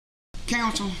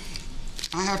Counsel,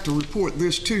 I have to report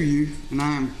this to you, and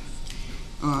I am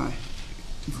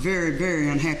very, very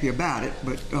unhappy about it,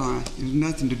 but there's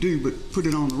nothing to do but put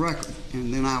it on the record,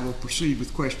 and then I will proceed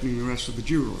with questioning the rest of the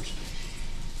jurors.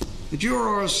 The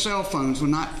jurors' cell phones were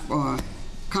not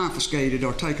confiscated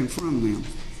or taken from them,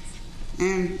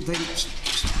 and they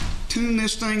tuned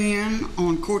this thing in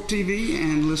on court TV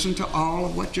and listened to all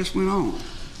of what just went on.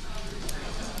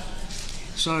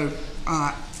 So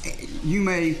you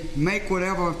may make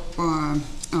whatever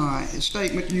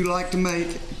statement you like to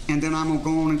make, and then I'm going to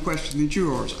go on and question the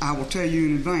jurors. I will tell you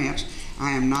in advance,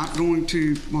 I am not going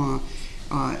to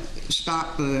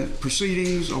stop the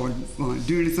proceedings or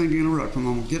do anything to interrupt them.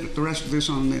 I'm going to get the rest of this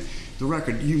on the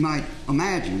record. You might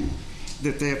imagine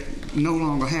that they no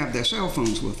longer have their cell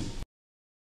phones with them.